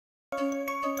So,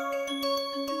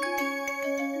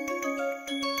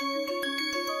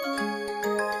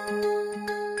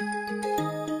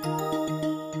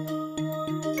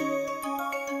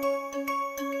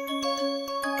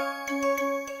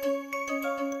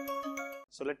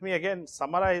 let me again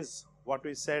summarize what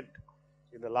we said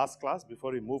in the last class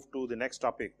before we move to the next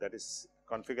topic, that is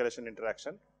configuration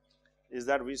interaction. Is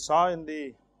that we saw in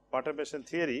the perturbation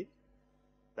theory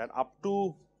that up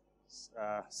to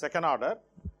second order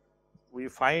we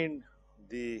find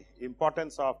the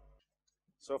importance of.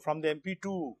 So, from the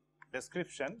MP2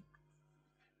 description,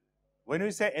 when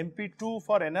we say MP2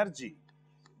 for energy,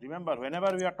 remember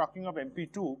whenever we are talking of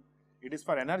MP2, it is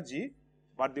for energy,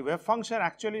 but the wave function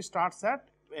actually starts at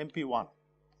MP1.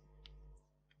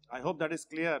 I hope that is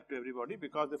clear to everybody,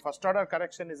 because the first order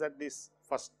correction is at this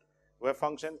first wave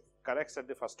function corrects at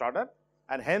the first order,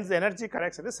 and hence the energy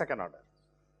corrects at the second order,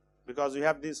 because we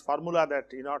have this formula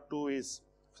that E naught 2 is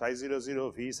psi 0 0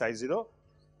 V psi 0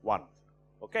 1.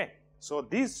 Okay. So,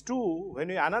 these two, when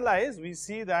we analyze, we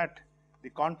see that the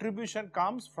contribution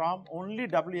comes from only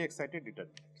doubly excited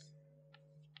determinants.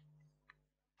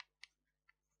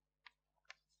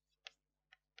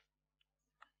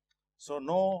 So,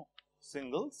 no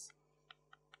singles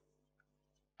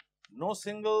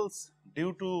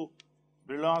due to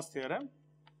Brillouin's theorem,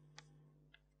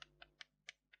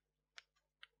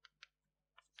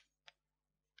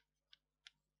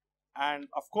 and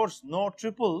of course, no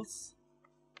triples.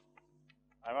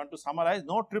 I want to summarize,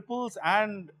 no triples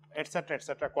and etc.,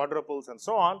 quadruples and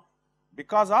so on,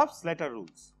 because of Slater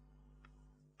rules.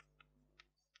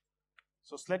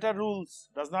 So, Slater rules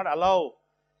does not allow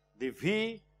the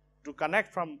V to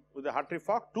connect from with the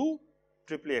Hartree-Fock to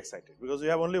triply excited, because we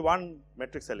have only one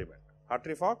matrix element,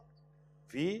 Hartree-Fock,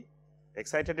 V,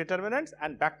 excited determinants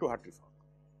and back to Hartree-Fock.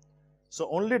 So,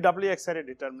 only doubly excited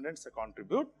determinants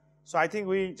contribute. So, I think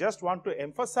we just want to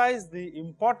emphasize the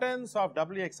importance of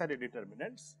doubly excited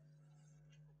determinants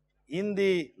in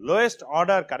the lowest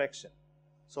order correction.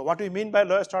 So, what we mean by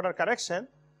lowest order correction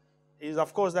is,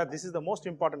 of course, that this is the most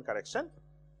important correction,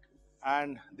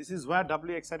 and this is where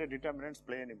doubly excited determinants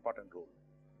play an important role.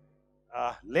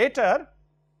 Later,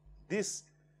 this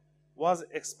was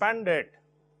expanded,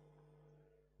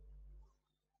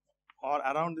 or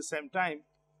around the same time,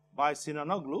 by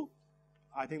Sinanoglu.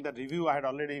 I think that review I had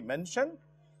already mentioned,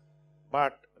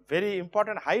 but very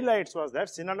important highlights was that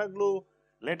Sinanoglu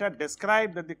later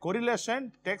described that the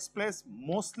correlation takes place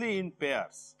mostly in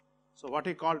pairs. So, what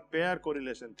he called pair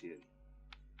correlation theory.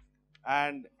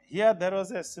 And here there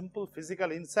was a simple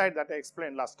physical insight that I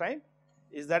explained last time,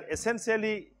 is that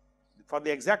essentially for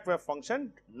the exact wave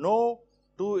function, no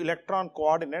two electron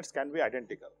coordinates can be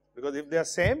identical, because if they are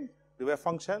same, the wave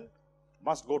function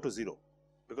must go to 0,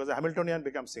 because the Hamiltonian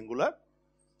becomes singular.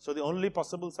 So, the only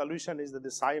possible solution is that the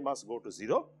psi must go to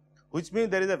 0, which means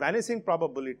there is a vanishing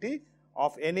probability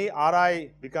of any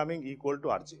Ri becoming equal to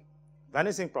Rj,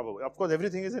 vanishing probability. Of course,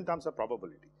 everything is in terms of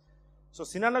probability. So,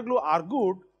 Sinanoglu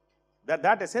argued that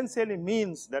that essentially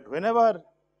means that whenever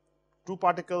two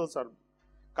particles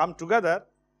come together,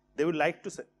 they will like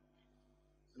to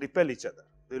repel each other,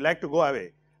 they will like to go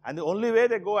away, and the only way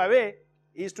they go away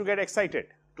is to get excited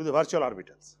to the virtual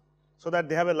orbitals, so that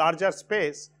they have a larger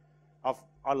space of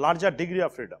a larger degree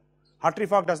of freedom.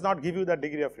 Hartree-Fock does not give you that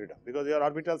degree of freedom, because your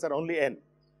orbitals are only n.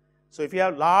 So, if you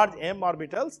have large m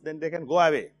orbitals, then they can go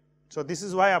away. So, this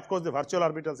is why of course, the virtual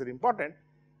orbitals are important,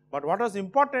 but what was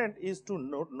important is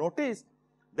to notice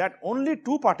that only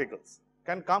two particles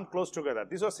can come close together.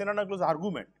 This was Sinanoglu's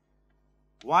argument.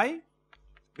 Why?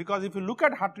 Because if you look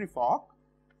at Hartree-Fock,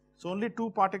 so only two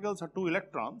particles or two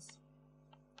electrons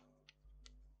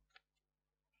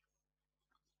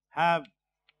have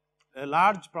a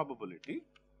large probability,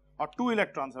 or two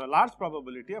electrons have a large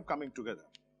probability of coming together.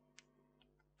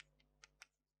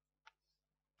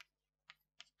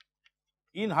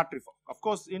 In Hartree-Fock, of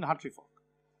course, in Hartree-Fock.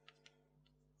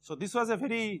 So, this was a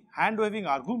very hand waving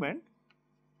argument.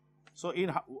 So,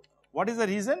 what is the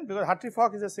reason? Because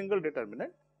Hartree-Fock is a single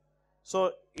determinant.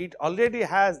 So, it already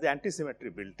has the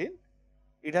antisymmetry built in,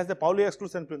 it has the Pauli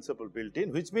exclusion principle built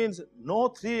in, which means no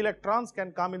three electrons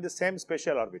can come in the same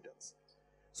spatial orbitals.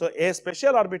 So, a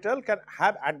spatial orbital can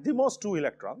have at the most two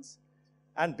electrons,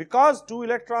 and because two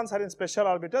electrons are in spatial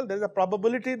orbital, there is a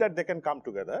probability that they can come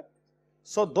together.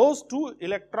 So, those two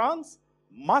electrons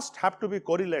must have to be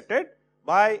correlated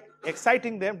by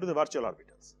exciting them to the virtual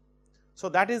orbitals. So,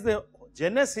 that is the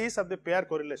genesis of the pair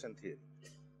correlation theory,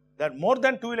 that more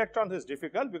than two electrons is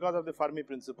difficult because of the Fermi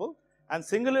principle, and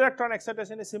single electron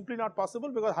excitation is simply not possible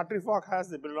because Hartree-Fock has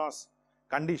the Brillouin's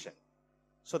condition.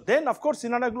 So, then of course,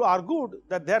 Sinanoglu argued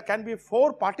that there can be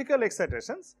 4 particle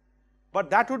excitations but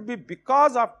that would be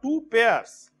because of two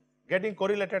pairs getting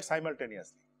correlated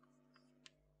simultaneously.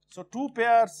 So, two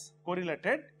pairs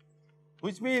correlated,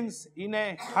 which means in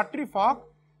a Hartree Fock,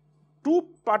 two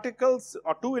particles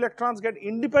or two electrons get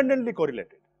independently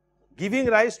correlated, giving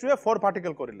rise to a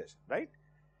 4-particle correlation, right.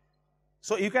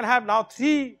 So, you can have now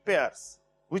 3 pairs,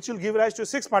 which will give rise to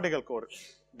 6-particle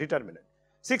determinant,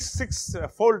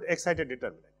 6-fold excited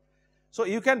determinant. So,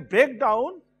 you can break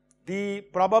down the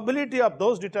probability of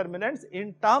those determinants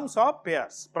in terms of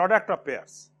pairs, product of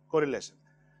pairs, correlation.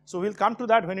 So, we will come to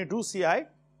that when you do CI.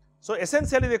 So,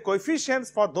 essentially the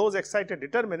coefficients for those excited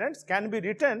determinants can be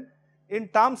written in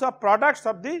terms of products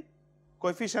of the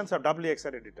coefficients of doubly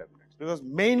excited determinants, because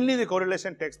mainly the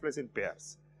correlation takes place in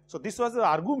pairs. So, this was the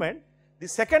argument. The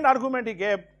second argument he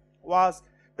gave was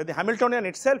that the Hamiltonian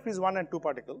itself is 1 and 2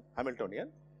 particle Hamiltonian.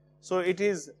 So, it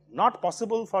is not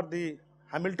possible for the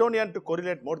Hamiltonian to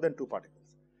correlate more than 2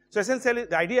 particles. So, essentially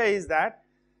the idea is that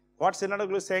what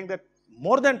Sinanoglu is saying, that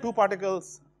more than 2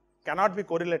 particles cannot be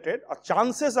correlated, or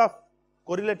chances of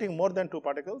correlating more than 2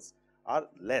 particles are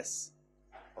less.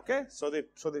 Okay? So,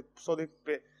 the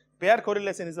pair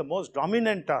correlation is the most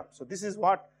dominant term. So, this is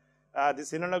what the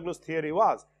Sinanoglu's theory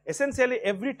was. Essentially,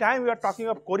 every time we are talking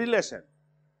of correlation,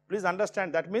 please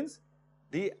understand that means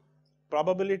the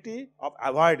probability of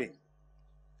avoiding.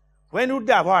 When would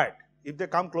they avoid? If they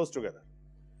come close together.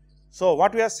 So,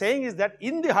 what we are saying is that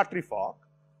in the Hartree Fock,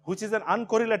 which is an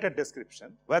uncorrelated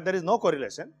description, where there is no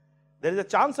correlation, there is a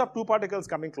chance of 2 particles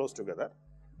coming close together,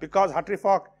 because Hartree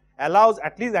Fock allows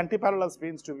at least antiparallel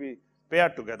spins to be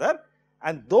paired together,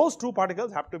 and those 2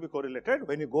 particles have to be correlated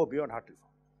when you go beyond Hartree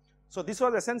Fock. So, this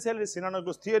was essentially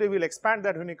Sinanoglu's theory. We will expand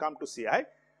that when we come to CI,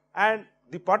 and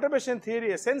the perturbation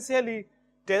theory essentially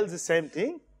tells the same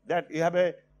thing, that you have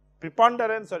a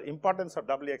preponderance or importance of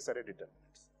doubly excited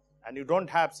determinants, and you do not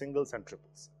have singles and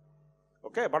triples.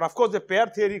 Okay? But of course, the pair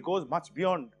theory goes much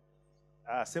beyond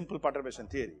simple perturbation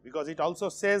theory, because it also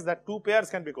says that 2 pairs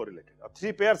can be correlated or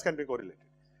 3 pairs can be correlated,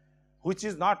 which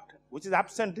is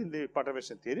absent in the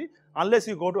perturbation theory unless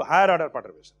you go to higher order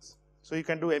perturbations. So, you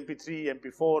can do MP3,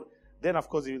 MP4, then of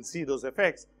course, you will see those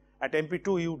effects. At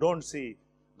MP2, you do not see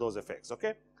those effects.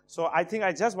 Okay? So, I think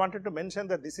I just wanted to mention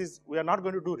that this is, we are not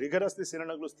going to do rigorously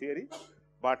Sinanoglu's theory,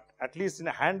 but at least in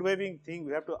a hand waving thing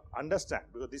we have to understand,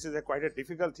 because this is quite a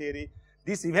difficult theory.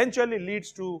 This eventually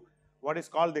leads to what is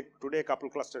called the today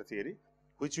coupled cluster theory,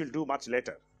 which we will do much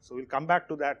later. So, we will come back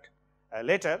to that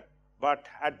later, but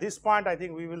at this point I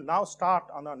think we will now start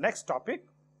on our next topic,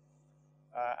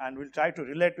 and we will try to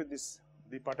relate with this,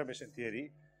 the perturbation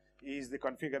theory is the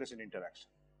configuration interaction.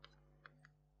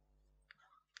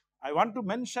 I want to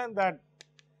mention that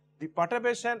the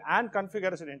perturbation and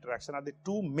configuration interaction are the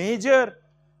 2 major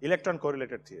electron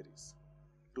correlated theories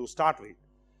to start with.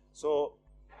 So,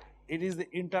 it is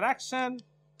the interaction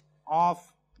of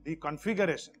the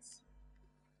configurations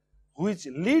which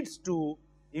leads to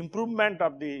improvement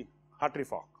of the Hartree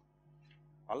Fock,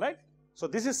 alright. So,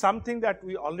 this is something that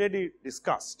we already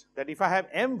discussed, that if I have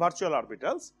m virtual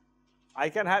orbitals, I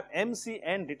can have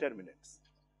mcn determinants,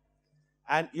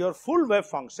 and your full wave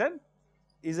function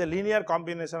is a linear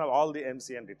combination of all the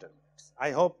mcn determinants.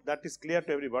 I hope that is clear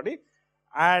to everybody,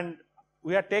 and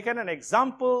we have taken an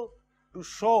example to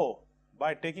show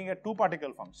by taking a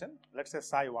 2-particle function, let us say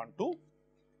psi 1 2.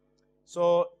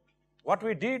 So, what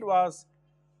we did was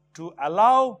to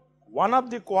allow one of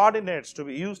the coordinates to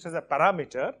be used as a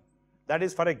parameter, that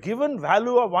is for a given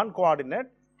value of one coordinate,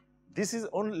 this is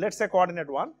only, let us say coordinate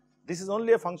 1, this is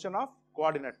only a function of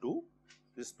coordinate 2,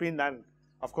 the spin and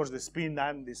of course the spin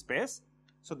and the space.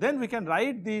 So, then we can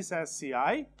write this as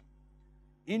Ci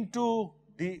into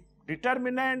the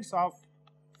determinants of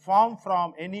form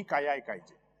from any chi I chi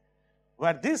j,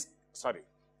 where this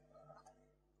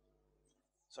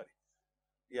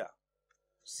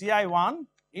Ci1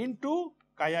 into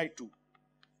chi I2.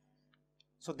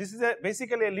 So, this is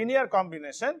basically a linear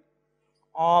combination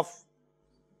of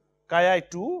chi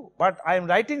I2, but I am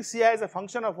writing Ci as a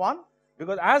function of 1,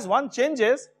 because as 1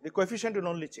 changes, the coefficient will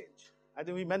only change. I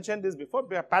think we mentioned this before,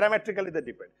 parametrically they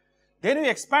depend. Then we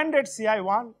expanded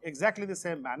Ci1 exactly the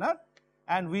same manner,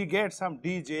 and we get some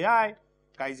dji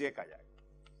chi j chi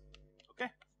I.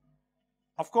 Okay.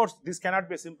 Of course, this cannot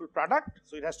be a simple product,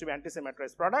 so it has to be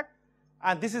antisymmetrized product,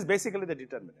 and this is basically the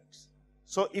determinants.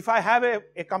 So, if I have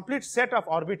a complete set of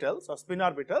orbitals or spin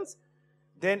orbitals,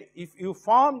 then if you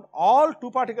form all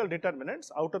 2-particle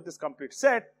determinants out of this complete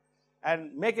set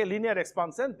and make a linear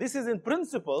expansion, this is in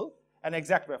principle an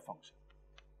exact wave function.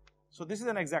 So, this is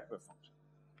an exact wave function.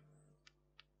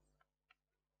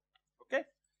 Okay.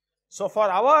 So, for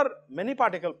our many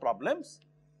particle problems,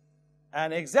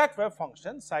 an exact wave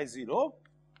function psi 0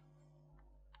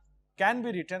 can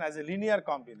be written as a linear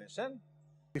combination.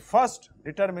 The first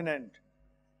determinant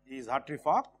is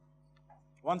Hartree-Fock.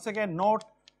 Once again note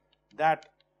that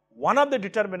one of the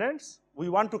determinants we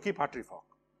want to keep Hartree-Fock,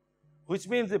 which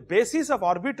means the basis of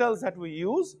orbitals that we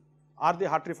use are the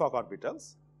Hartree-Fock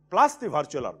orbitals plus the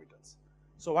virtual orbitals.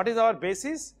 So what is our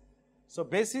basis? So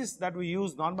basis that we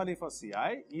use normally for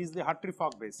CI is the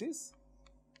Hartree-Fock basis.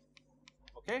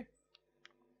 Okay.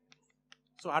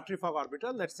 So Hartree-Fock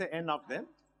orbital, let's say n of them.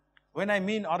 When I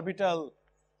mean orbital,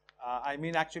 I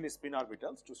mean actually spin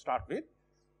orbitals to start with,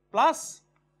 plus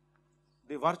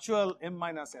the virtual m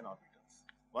minus n orbitals,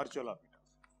 virtual orbitals.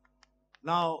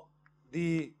 Now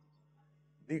the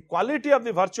quality of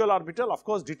the virtual orbital of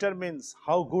course determines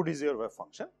how good is your wave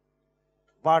function,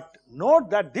 but note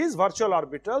that these virtual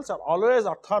orbitals are always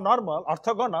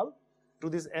orthogonal to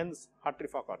these n's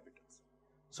Hartree-Fock orbitals.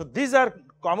 So these are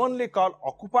commonly called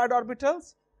occupied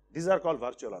orbitals, these are called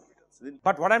virtual orbitals.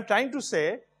 But what I am trying to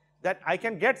say that I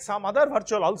can get some other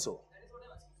virtual also.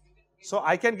 So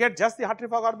I can get just the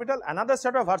Hartree-Fock orbital, another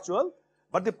set of virtual,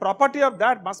 but the property of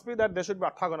that must be that they should be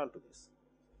orthogonal to this.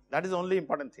 That is the only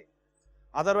important thing.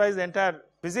 Otherwise the entire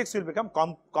physics will become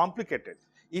complicated.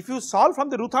 If you solve from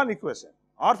the Ruthan equation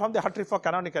or from the Hartree-Fock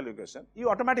canonical equation, you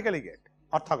automatically get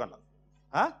orthogonal.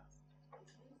 Huh?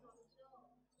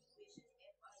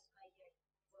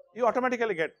 You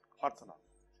automatically get orthogonal.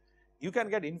 You can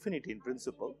get infinity in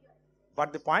principle,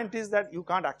 but the point is that you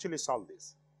can't actually solve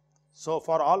this. So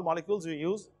for all molecules we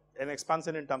use an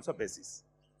expansion in terms of basis.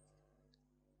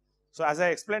 So as I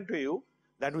explained to you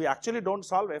that we actually don't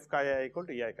solve f chi I equal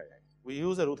to ei chi I. We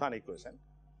use a Ruthan equation.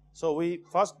 So we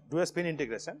first do a spin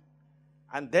integration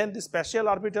and then the special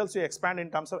orbitals we expand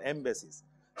in terms of m basis.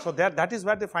 So that is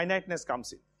where the finiteness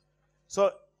comes in.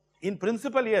 So in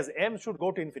principle yes, m should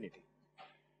go to infinity.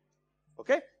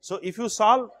 Okay. So if you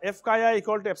solve f chi I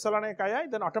equal to epsilon a chi I,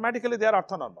 then automatically they are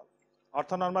orthonormal.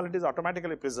 Orthonormality is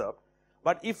automatically preserved.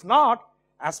 But if not,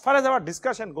 as far as our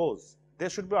discussion goes, they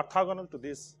should be orthogonal to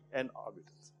these n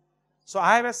orbitals. So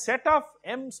I have a set of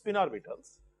m spin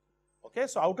orbitals. Okay.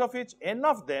 So out of which n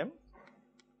of them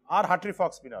are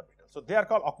Hartree-Fock spin orbitals. So they are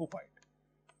called occupied.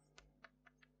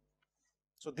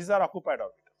 So these are occupied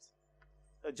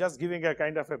orbitals. Just giving a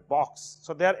kind of a box.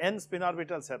 So there are n spin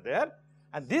orbitals are there.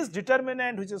 And this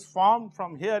determinant which is formed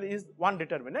from here is one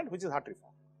determinant which is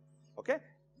Hartree-Fock. Okay.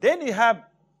 Then you have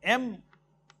m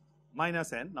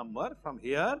minus n number from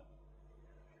here,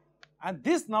 and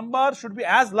this number should be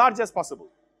as large as possible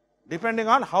depending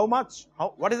on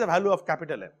what is the value of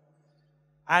capital M.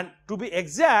 And to be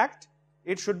exact,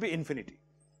 it should be infinity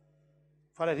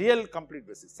for a real complete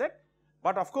basis set.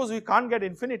 But of course we can't get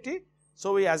infinity,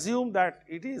 so we assume that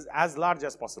it is as large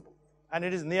as possible and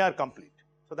it is near complete.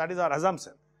 So that is our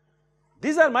assumption.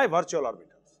 These are my virtual orbitals.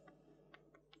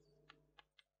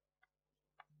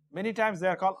 Many times they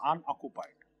are called unoccupied.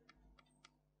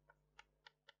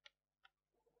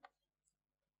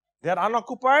 They are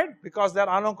unoccupied because they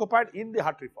are unoccupied in the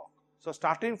Hartree-Fock. So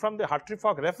starting from the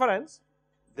Hartree-Fock reference,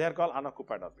 they are called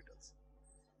unoccupied orbitals.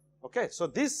 Okay, so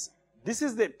this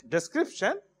is the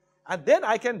description, and then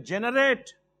I can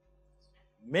generate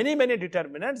many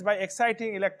determinants by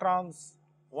exciting electrons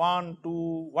 1,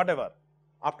 2, whatever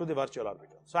up to the virtual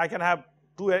orbital. So I can have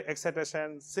 2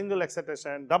 excitation, single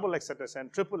excitation, double excitation,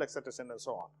 triple excitation and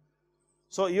so on.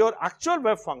 So your actual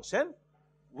wave function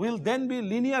will then be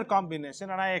linear combination,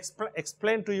 and I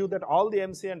explained to you that all the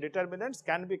MCN determinants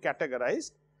can be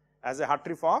categorized as a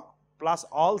Hartree-Fock plus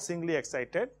all singly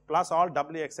excited plus all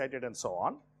doubly excited and so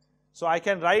on. So I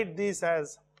can write this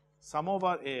as sum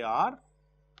over AR,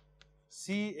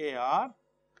 CAR,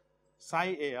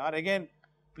 psi AR. Again,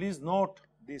 please note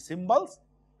the symbols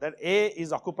that A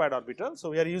is occupied orbital. So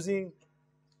we are using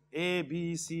A,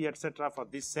 B, C, etc. for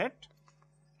this set,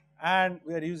 and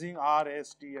we are using R,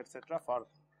 S, T, etc. for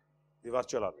the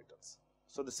virtual orbitals.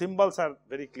 So the symbols are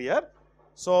very clear.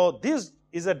 So this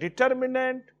is a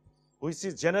determinant which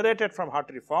is generated from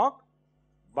Hartree-Fock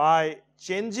by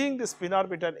changing the spin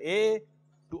orbital A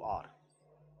to R.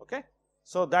 Okay.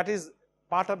 So that is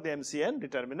part of the MCN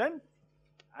determinant,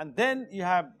 and then you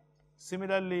have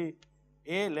similarly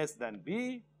A less than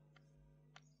B,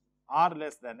 R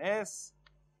less than S,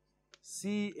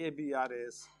 C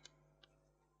ABRS,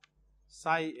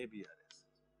 psi ABRS.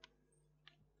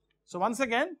 So once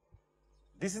again,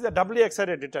 this is a doubly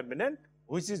excited determinant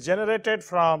which is generated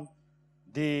from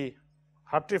the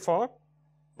Hartree-Fock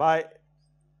by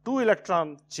 2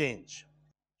 electron change,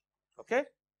 okay,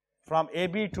 from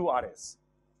AB to RS.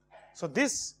 So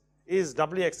this is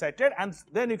doubly excited, and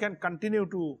then you can continue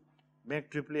to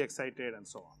make triply excited and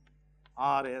so on,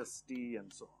 R, S, T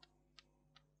and so on,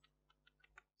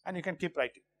 and you can keep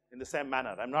writing. in the same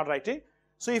manner. I am not writing.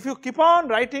 So, if you keep on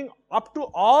writing up to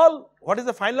all, what is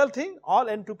the final thing? All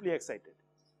n-tuply excited.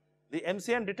 The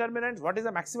MCN determinants, what is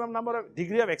the maximum number of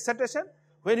degree of excitation?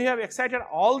 When you have excited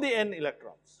all the n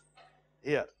electrons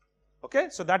here. Okay?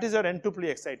 So, that is your n-tuply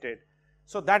excited.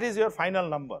 So, that is your final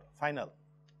number, final.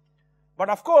 But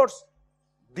of course,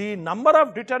 the number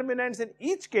of determinants in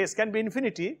each case can be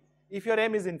infinity if your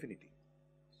m is infinity,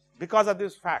 because of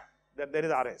this fact that there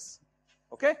is Rs.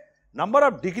 Okay? Number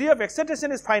of degree of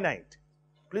excitation is finite.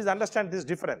 Please understand this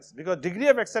difference, because degree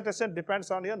of excitation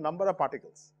depends on your number of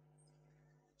particles.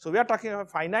 So, we are talking about a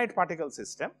finite particle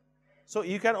system. So,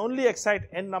 you can only excite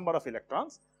n number of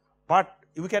electrons, but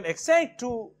you can excite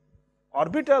to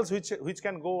orbitals which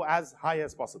can go as high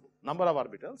as possible, number of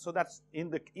orbitals. So, that is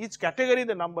in each category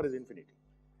the number is infinity.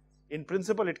 In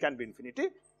principle it can be infinity,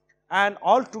 and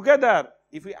altogether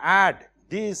if we add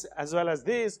this as well as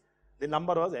this, the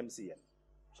number was MCN.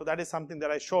 So, that is something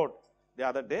that I showed the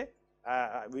other day,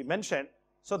 we mentioned.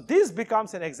 So, this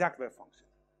becomes an exact wave function,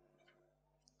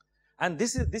 and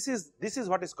this is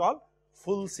what is called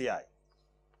full CI.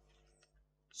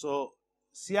 So,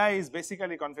 CI is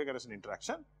basically configuration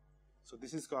interaction. So,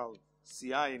 this is called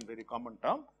CI in very common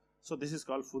term. So, this is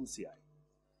called full CI.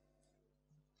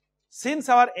 Since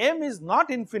our M is not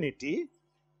infinity,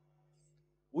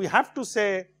 we have to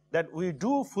say that we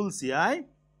do full CI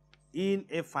in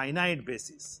a finite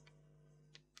basis.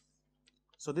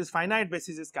 So, this finite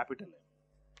basis is capital M.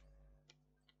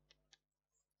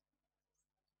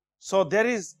 So,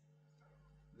 this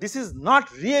is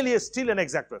not really still an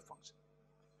exact wave function,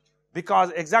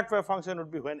 because exact wave function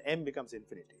would be when M becomes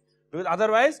infinity, because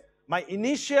otherwise my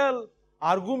initial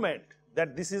argument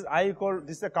that this is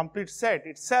this is a complete set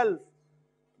itself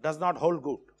does not hold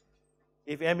good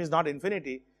if M is not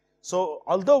infinity. So,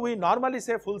 although we normally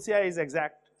say full CI is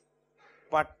exact,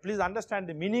 but please understand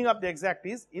the meaning of the exact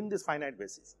is in this finite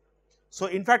basis. So,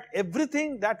 in fact,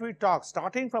 everything that we talk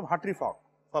starting from Hartree-Fock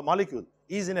for molecule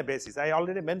is in a basis. I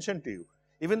already mentioned to you,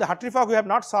 even the Hartree-Fock we have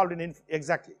not solved in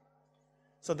exactly.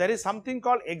 So, there is something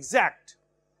called exact.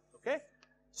 Okay?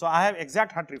 So, I have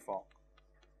exact Hartree-Fock.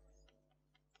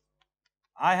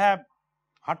 I have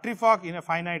Hartree-Fock in a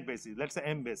finite basis, let us say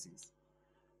M basis.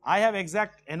 I have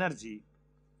exact energy,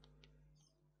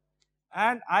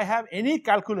 and I have any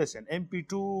calculation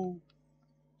MP2,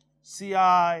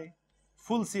 CI,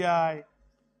 full CI,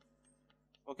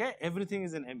 okay, everything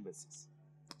is in M basis.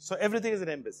 So, everything is in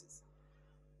M basis.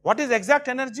 What is exact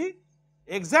energy?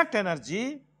 Exact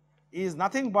energy is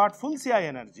nothing but full CI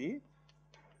energy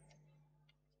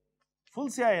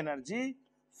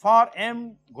for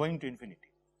M going to infinity.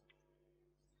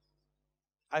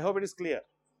 I hope it is clear.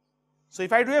 So,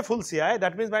 if I do a full CI,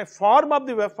 that means my form of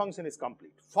the wave function is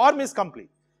complete. Form is complete.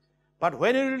 But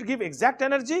when it will give exact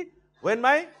energy, when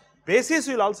my basis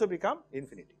will also become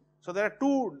infinity. So, there are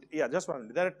two, just one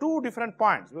minute. There are two different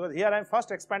points, because here I am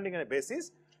first expanding in a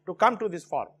basis to come to this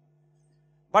form.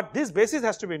 But this basis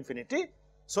has to be infinity.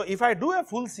 So, if I do a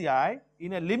full CI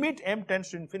in a limit M tends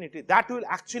to infinity, that will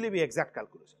actually be exact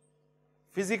calculation,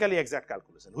 physically exact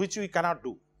calculation, which we cannot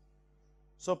do.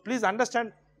 So, please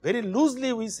understand, very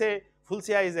loosely we say full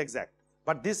CI is exact,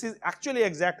 but this is actually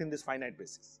exact in this finite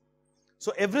basis.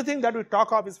 So, everything that we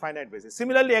talk of is finite basis.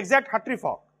 Similarly, exact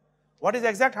Hartree-Fock. What is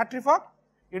exact Hartree-Fock?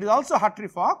 It is also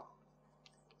Hartree-Fock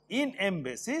in M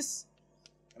basis,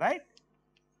 right,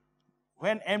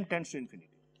 when M tends to infinity.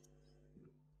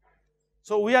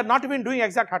 So, we are not even doing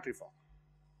exact Hartree-Fock.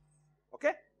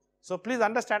 Okay? So, please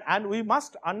understand, and we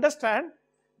must understand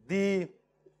the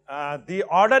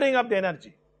ordering of the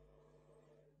energy.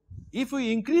 If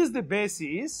we increase the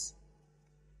basis,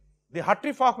 the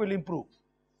Hartree-Fock will improve,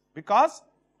 because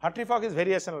Hartree-Fock is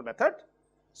variational method.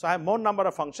 So, I have more number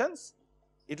of functions,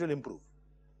 it will improve.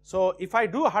 So, if I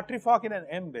do a Hartree-Fock in an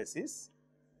M basis,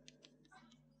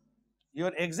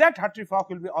 your exact Hartree-Fock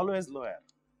will be always lower,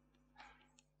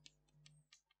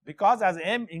 because as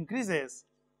M increases,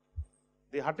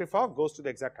 the Hartree-Fock goes to the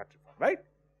exact Hartree-Fock, right?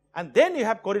 And then you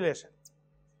have correlation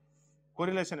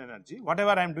energy,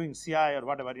 whatever I am doing CI or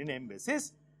whatever in M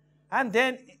basis, and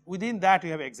then within that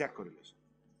you have exact correlation.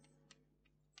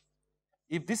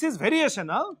 If this is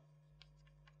variational,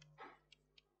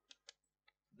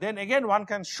 then again one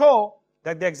can show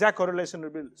that the exact correlation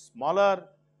will be smaller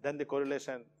than the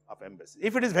correlation of M basis,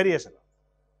 if it is variational.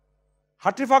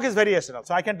 Hartree-Fock is variational,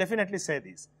 so I can definitely say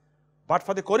this. But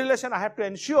for the correlation, I have to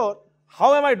ensure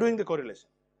how am I doing the correlation.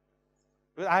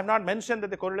 Because I have not mentioned that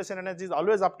the correlation energy is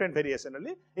always obtained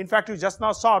variationally. In fact, you just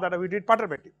now saw that we did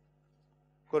perturbative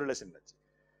correlation energy.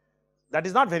 That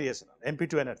is not variational,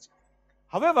 MP2 energy.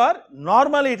 However,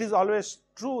 normally it is always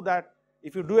true that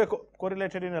if you do a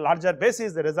correlated in a larger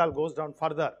basis, the result goes down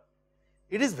further.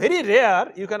 It is very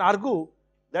rare, you can argue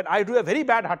that I do a very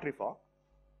bad Hartree-Fock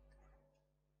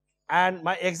and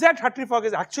my exact Hartree-Fock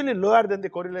is actually lower than the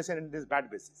correlation in this bad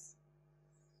basis,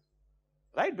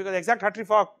 right? Because exact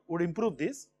Hartree-Fock would improve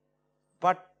this,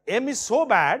 but M is so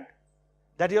bad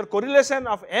that your correlation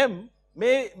of M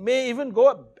may even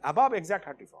go above exact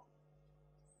Hartree-Fock,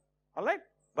 all right?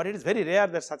 But it is very rare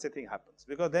that such a thing happens,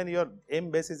 because then your M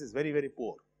basis is very, very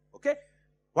poor, okay?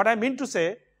 What I mean to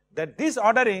say that this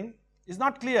ordering is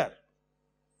not clear,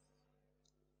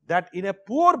 that in a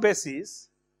poor basis,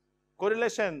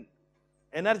 correlation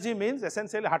energy means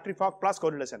essentially Hartree-Fock plus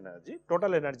correlation energy,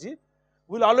 total energy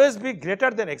will always be greater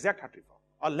than exact Hartree-Fock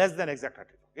or less than exact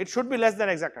Hartree-Fock. It should be less than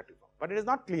exact Hartree-Fock, but it is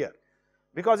not clear,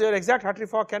 because your exact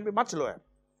Hartree-Fock can be much lower.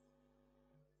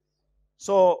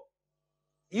 So,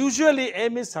 usually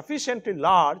M is sufficiently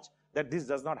large that this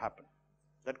does not happen,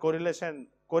 that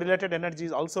correlated energy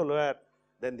is also lower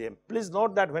than the M. Please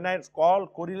note that when I call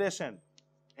correlation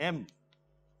M,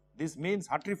 this means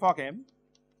Hartree-Fock M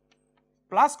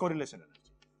plus correlation energy.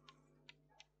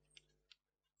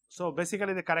 So,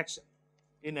 basically the correction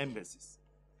in M basis.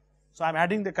 So, I am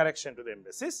adding the correction to the M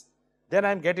basis, then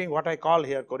I am getting what I call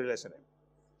here correlation M,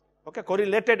 okay,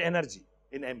 correlated energy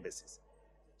in M basis.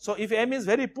 So, if M is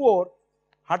very poor,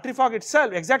 Hartree-Fock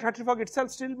itself, exact Hartree-Fock itself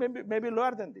still may be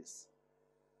lower than this.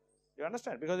 You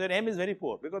understand? Because your M is very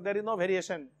poor, because there is no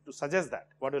variation to suggest that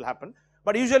what will happen,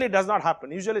 but usually it does not happen.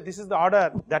 Usually this is the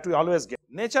order that we always get.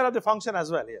 Nature of the function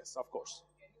as well, yes, of course.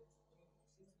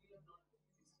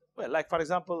 Well, like for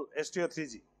example,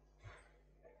 STO3G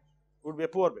would be a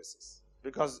poor basis,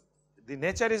 because the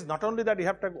nature is not only that you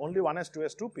have to have only 1s,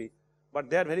 2s, 2p, but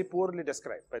they are very poorly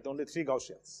described by only 3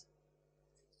 Gaussians.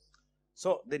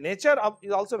 So, the nature of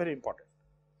is also very important.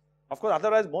 Of course,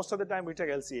 otherwise most of the time we take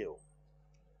LCAO,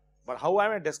 but how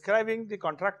am I describing the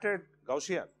contracted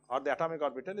Gaussian or the atomic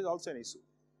orbital is also an issue,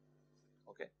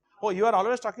 okay. Oh, you are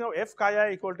always talking about f chi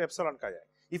I equal to epsilon chi I.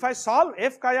 If I solve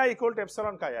f chi I equal to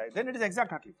epsilon chi I, then it is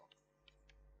exact Hartree-Fock.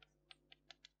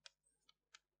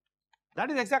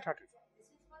 That is exact Hartree-Fock.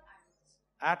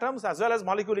 Atoms as well as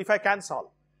molecule if I can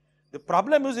solve. The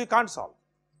problem is you can't solve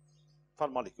for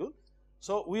molecule.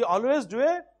 So, we always do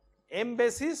a M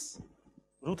basis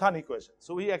Ruthan equation.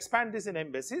 So, we expand this in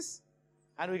M basis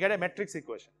and we get a matrix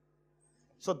equation.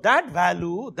 So, that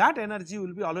value, that energy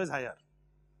will be always higher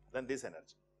than this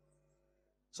energy.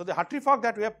 So, the Hartree-Fock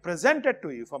that we have presented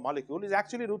to you for molecule is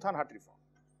actually Ruthan Hartree-Fock.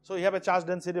 So, you have a charge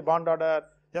density, bond order,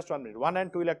 just 1 minute, 1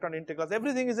 and 2 electron integrals,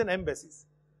 everything is in M basis,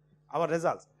 our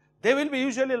results. They will be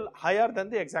usually higher than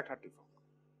the exact Hartree-Fock,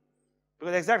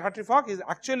 because exact Hartree-Fock is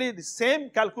actually the same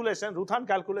calculation, Ruthan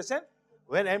calculation,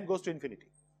 when M goes to infinity,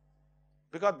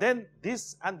 because then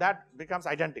this and that becomes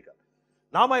identical.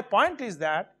 Now, my point is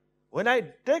that when I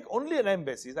take only an M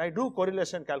basis, I do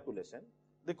correlation calculation,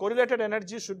 the correlated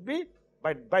energy should be,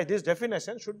 by this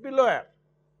definition, should be lower,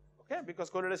 okay, because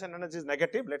correlation energy is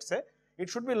negative, let us say, it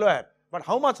should be lower, but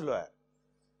how much lower?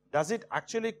 Does it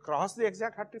actually cross the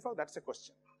exact Hartree-Fock? That is a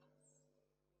question,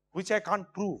 which I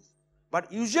can't prove,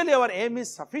 but usually our aim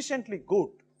is sufficiently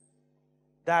good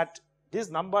that this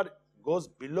number goes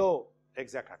below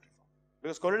exact Hartree-Fock,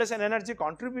 because correlation energy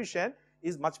contribution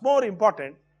is much more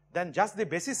important than just the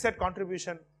basis set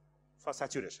contribution for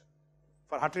saturation,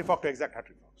 for Hartree-Fock to exact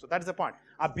Hartree-Fock. So, that is the point.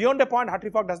 Beyond a point,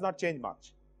 Hartree-Fock does not change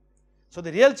much. So,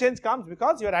 the real change comes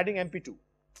because you are adding MP2.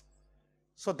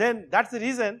 So, then that is the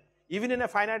reason even in a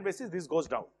finite basis this goes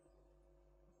down,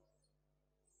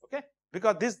 okay,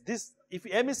 because this if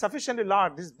M is sufficiently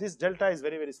large, this delta is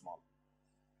very, very small,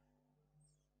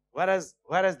 whereas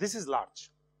this is large.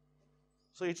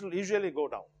 So, it will usually go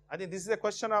down. I think this is a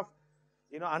question of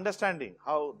understanding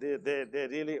how they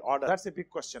really order. That is a big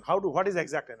question. What is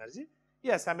exact energy?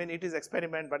 Yes, I mean it is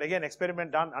experiment, but again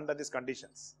experiment done under these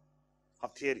conditions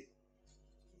of theory,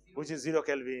 which is 0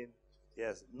 Kelvin,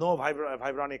 yes, no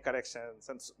vibronic corrections,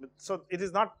 and so it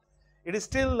is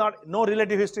still not, no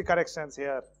relativistic corrections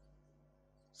here.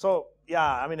 So,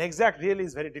 yeah, I mean exact really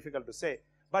is very difficult to say,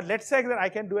 but let us say that I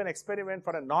can do an experiment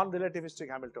for a non-relativistic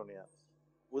Hamiltonian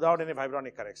without any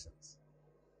vibronic corrections.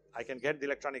 I can get the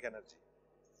electronic energy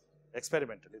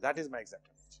experimentally, that is my exact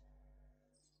energy,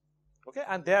 okay,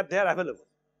 and they are available.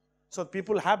 So,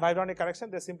 people have vibronic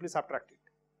correction, they simply subtract it,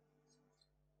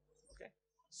 okay.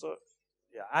 So,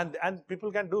 yeah, and people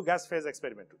can do gas phase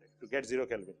experiment today to get 0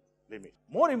 Kelvin limit.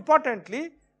 More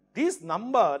importantly, this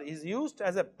number is used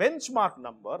as a benchmark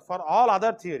number for all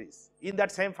other theories in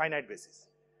that same finite basis,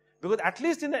 because at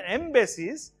least in an M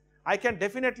basis, I can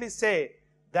definitely say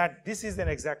that this is an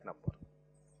exact number.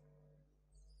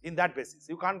 in that basis.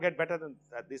 You can't get better than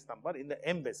this number in the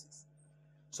M basis.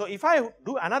 So if I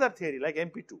do another theory like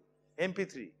MP2,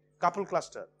 MP3, couple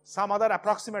cluster, some other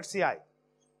approximate CI,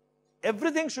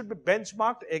 everything should be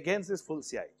benchmarked against this full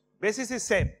CI. Basis is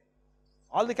same.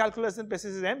 All the calculation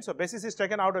basis is M, so basis is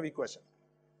taken out of equation.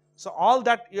 So all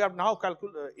that you have now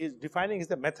is defining is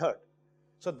the method.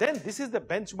 So then this is the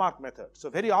benchmark method. So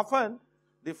very often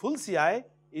the full CI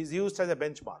is used as a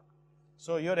benchmark.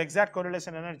 So your exact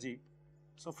correlation energy.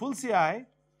 So full CI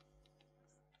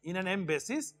in an M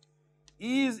basis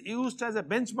is used as a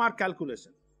benchmark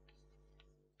calculation.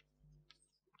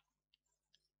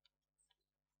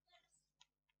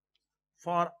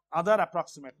 For other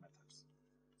approximate methods.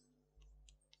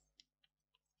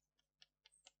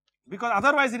 Because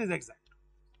otherwise it is exact.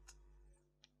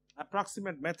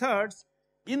 Approximate methods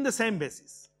in the same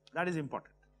basis, that is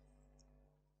important.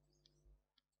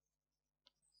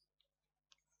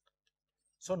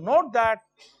 So note that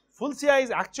full CI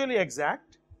is actually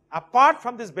exact apart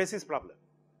from this basis problem.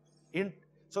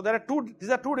 So there are these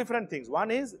are two different things. One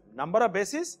is number of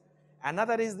bases,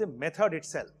 another is the method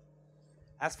itself.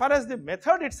 As far as the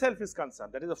method itself is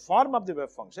concerned, that is the form of the wave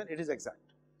function, it is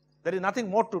exact. There is nothing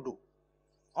more to do.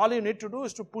 All you need to do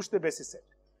is to push the basis set.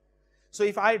 So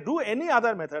if I do any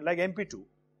other method like MP2,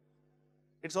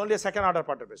 it's only a second order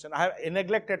perturbation. I have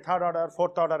neglected third order,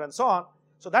 fourth order and so on.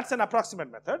 So that's an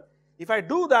approximate method. If I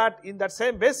do that in that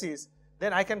same basis,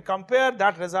 then I can compare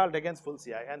that result against full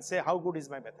CI and say how good is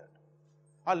my method.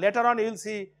 Or later on you will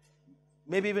see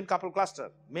maybe even couple cluster,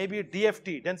 maybe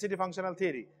DFT, density functional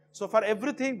theory. So for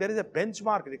everything there is a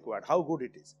benchmark required, how good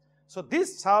it is. So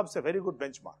this serves a very good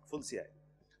benchmark, full CI.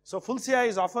 So full CI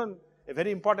is often a very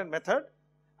important method,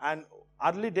 and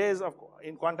early days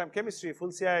in quantum chemistry,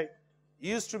 full CI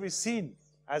used to be seen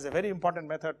as a very important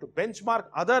method to benchmark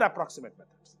other approximate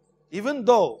methods. Even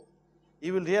though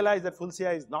you will realize that full CI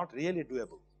is not really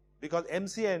doable, because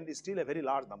MCN is still a very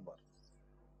large number.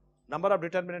 Number of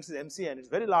determinants is MCN, it's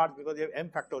very large because you have M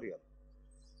factorial.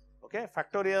 Okay,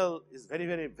 factorial is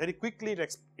very quickly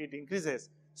it increases.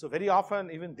 So very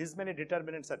often even this many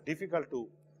determinants are difficult to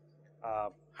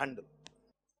handle.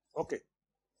 Okay.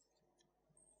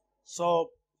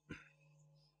 So